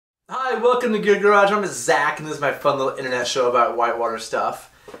Hi, welcome to Good Garage. I'm Zach, and this is my fun little internet show about whitewater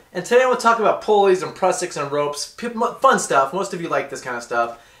stuff. And today I'm going to talk about pulleys and prussiks and ropes, fun stuff. Most of you like this kind of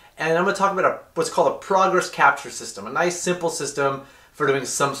stuff. And I'm going to talk about what's called a progress capture system, a nice simple system for doing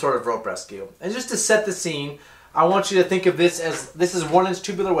some sort of rope rescue. And just to set the scene, I want you to think of this as, this is 1-inch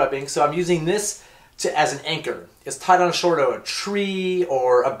tubular webbing, so I'm using this as an anchor. It's tied on shore to a tree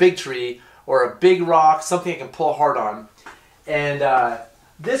or a big rock, something I can pull hard on. And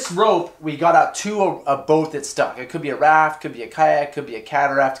this rope we got out to a boat that's stuck. It could be a raft, could be a kayak, could be a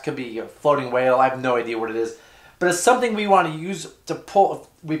cataract, could be a floating whale. I have no idea what it is. But it's something we want to use to pull.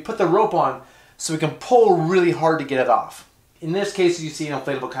 We put the rope on so we can pull really hard to get it off. In this case, you see an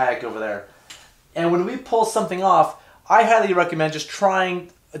inflatable kayak over there. And when we pull something off, I highly recommend just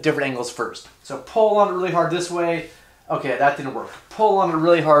trying different angles first. So pull on it really hard this way. Okay, that didn't work. Pull on it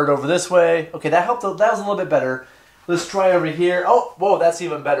really hard over this way. Okay, that helped. That was a little bit better. Let's try over here. Oh, whoa, that's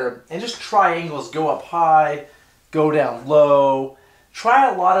even better. And just try angles. Go up high, go down low.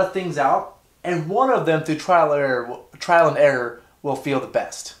 Try a lot of things out, and one of them through trial and error will feel the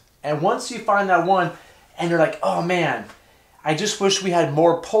best. And once you find that one, and you're like, oh man, I just wish we had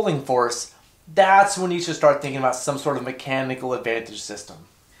more pulling force, that's when you should start thinking about some sort of mechanical advantage system.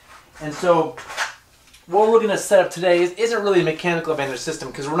 And so what we're going to set up today isn't really a mechanical advantage system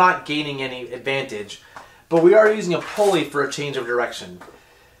because we're not gaining any advantage, but we are using a pulley for a change of direction.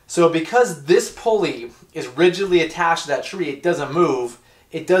 So because this pulley is rigidly attached to that tree, it doesn't move,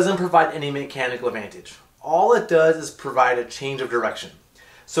 it doesn't provide any mechanical advantage. All it does is provide a change of direction.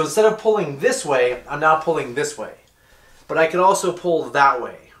 So instead of pulling this way, I'm now pulling this way. But I can also pull that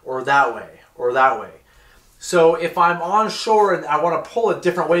way, or that way, or that way. So if I'm on shore and I want to pull a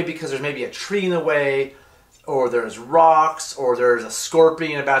different way because there's maybe a tree in the way, or there's rocks, or there's a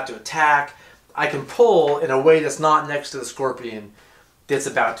scorpion about to attack, I can pull in a way that's not next to the scorpion that's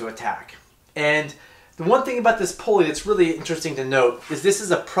about to attack. And the one thing about this pulley that's really interesting to note is this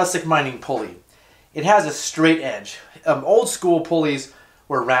is a prussik mining pulley. It has a straight edge. Old school pulleys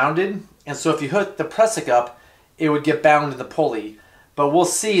were rounded, and so if you hook the prussik up, it would get bound in the pulley. But we'll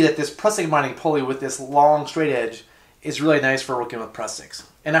see that this prussik mining pulley with this long straight edge is really nice for working with prussiks.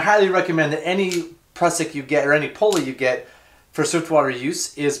 And I highly recommend that any prussik you get, or any pulley you get for swiftwater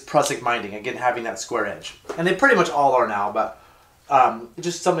use, is prussik mining. Again, having that square edge. And they pretty much all are now, but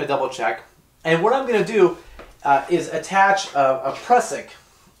just something to double check. And what I'm going to do is attach a prussik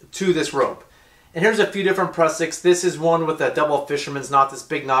to this rope. And here's a few different prussiks. This is one with a double fisherman's knot. This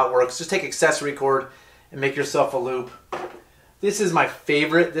big knot works. Just take accessory cord and make yourself a loop. This is my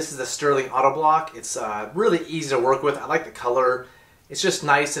favorite. This is the Sterling Auto Block. It's really easy to work with. I like the color. It's just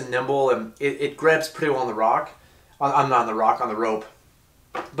nice and nimble, and it grabs pretty well on the rock. On the rope.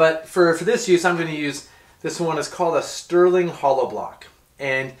 But for this use, I'm going to use this one. It's called a Sterling Hollow Block.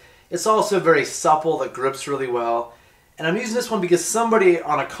 And it's also very supple. It grips really well. And I'm using this one because somebody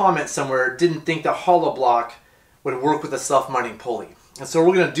on a comment somewhere didn't think the hollow block would work with a self-mining pulley. And so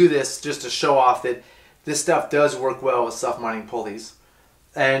we're going to do this just to show off that this stuff does work well with self-mining pulleys.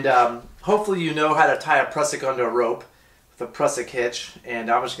 And hopefully you know how to tie a prussik onto a rope with a prussik hitch. And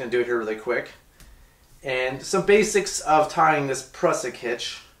I'm just going to do it here really quick. And some basics of tying this prussik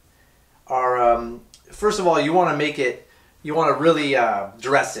hitch are, first of all, you want to make it, you want to really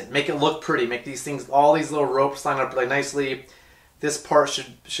dress it, make it look pretty, make these things, all these little ropes line up really nicely. This part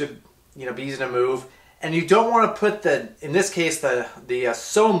should be easy to move. And you don't want to put in this case, the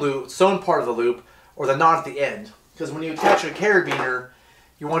sewn part of the loop or the knot at the end. Because when you attach your carabiner,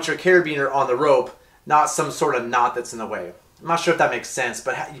 you want your carabiner on the rope, not some sort of knot that's in the way. I'm not sure if that makes sense,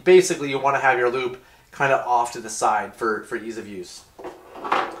 but basically you want to have your loop kind of off to the side for ease of use.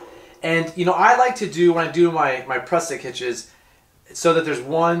 And I like to do, when I do my prussik hitches, so that there's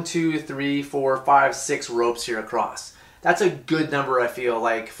 1, 2, 3, 4, 5, 6 ropes here across. That's a good number, I feel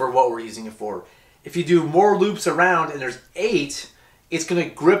like, for what we're using it for. If you do more loops around and there's 8, it's going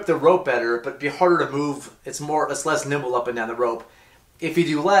to grip the rope better, but be harder to move. It's less nimble up and down the rope. If you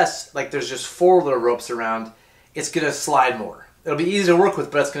do less, like there's just 4 little ropes around, it's going to slide more. It'll be easy to work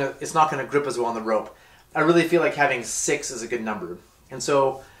with, but it's not going to grip as well on the rope. I really feel like having 6 is a good number. And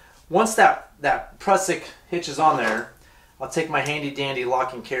so once that prussik hitch is on there, I'll take my handy dandy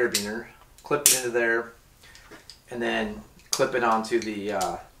locking carabiner, clip it into there, and then clip it onto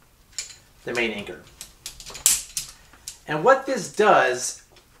the main anchor. And what this does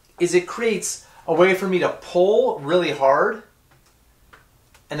is it creates a way for me to pull really hard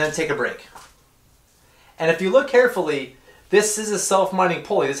and then take a break. And if you look carefully, this is a self-mining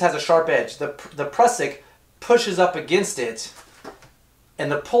pulley. This has a sharp edge. The prussik pushes up against it, and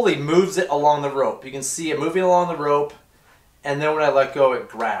the pulley moves it along the rope. You can see it moving along the rope, and then when I let go, it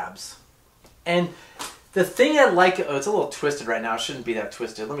grabs. And the thing I like, oh, it's a little twisted right now. It shouldn't be that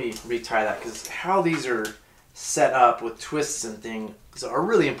twisted. Let me retie that, because how these are set up with twists and things are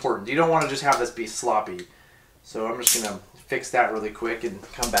really important. You don't want to just have this be sloppy. So I'm just going to fix that really quick and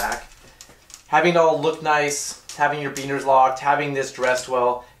come back. Having it all look nice, having your beaners locked, having this dressed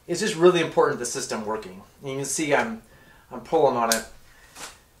well, it's just really important the system working. And you can see I'm pulling on it.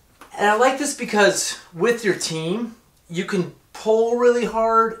 And I like this because with your team, you can pull really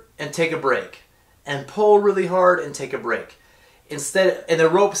hard and take a break. And pull really hard and take a break. Instead, and the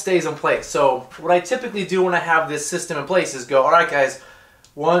rope stays in place. So what I typically do when I have this system in place is go, all right guys,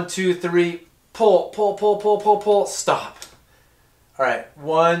 1, 2, 3, pull, pull, pull, pull, pull, pull, stop. All right,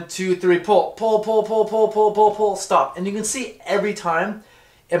 1, 2, 3, pull, pull, pull, pull, pull, pull, pull, pull, stop. And you can see every time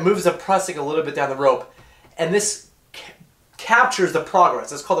it moves the pressing a little bit down the rope. And this captures the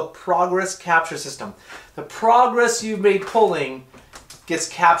progress. It's called the progress capture system. The progress you've made pulling gets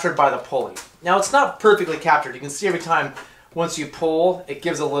captured by the pulley. Now it's not perfectly captured. You can see every time once you pull, it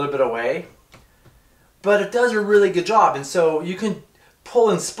gives a little bit away. But it does a really good job. And so you can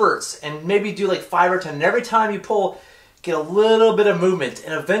pull in spurts and maybe do like 5 or 10. And every time you pull, get a little bit of movement,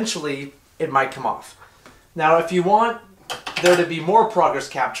 and eventually it might come off. Now if you want there to be more progress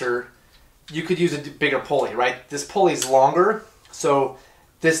capture, you could use a bigger pulley, right? This pulley is longer, so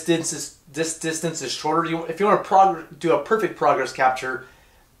this distance is shorter. If you want to do a perfect progress capture,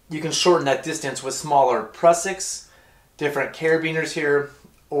 you can shorten that distance with smaller pressics, different carabiners here,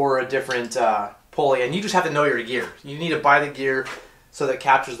 or a different pulley, and you just have to know your gear. You need to buy the gear so that it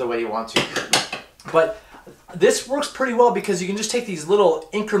captures the way you want to. But this works pretty well because you can just take these little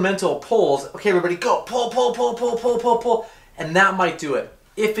incremental pulls. Okay, everybody, go. Pull, pull, pull, pull, pull, pull, pull. And that might do it.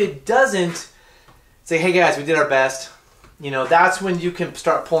 If it doesn't, say, hey guys, we did our best. You know, that's when you can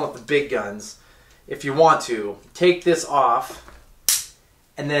start pulling up the big guns. If you want to, take this off.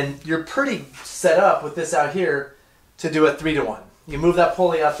 And then you're pretty set up with this out here to do a 3-to-1. You move that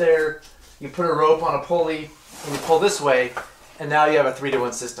pulley out there, you put a rope on a pulley, and you pull this way, and now you have a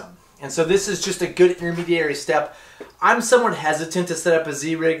 3-to-1 system. And so this is just a good intermediary step. I'm somewhat hesitant to set up a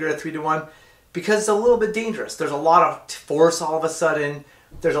Z-rig or a 3-to-1 because it's a little bit dangerous. There's a lot of force all of a sudden.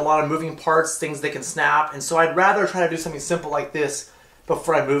 There's a lot of moving parts, things that can snap. And so I'd rather try to do something simple like this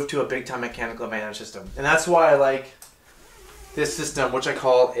before I move to a big-time mechanical advantage system. And that's why I like this system, which I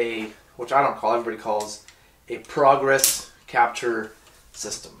call a, which I don't call, everybody calls a progress capture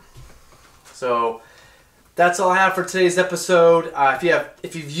system. So that's all I have for today's episode.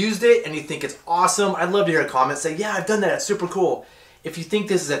 If you've used it and you think it's awesome, I'd love to hear a comment. Say, yeah, I've done that. It's super cool. If you think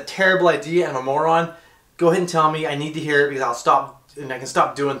this is a terrible idea and I'm a moron, go ahead and tell me. I need to hear it because I'll stop, and I can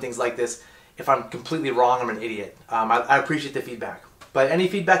stop doing things like this. If I'm completely wrong, I'm an idiot. I appreciate the feedback. But any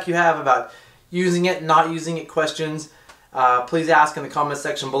feedback you have about using it, not using it, questions, please ask in the comment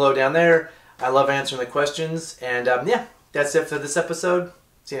section below down there. I love answering the questions. And yeah, that's it for this episode.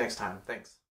 See you next time. Thanks.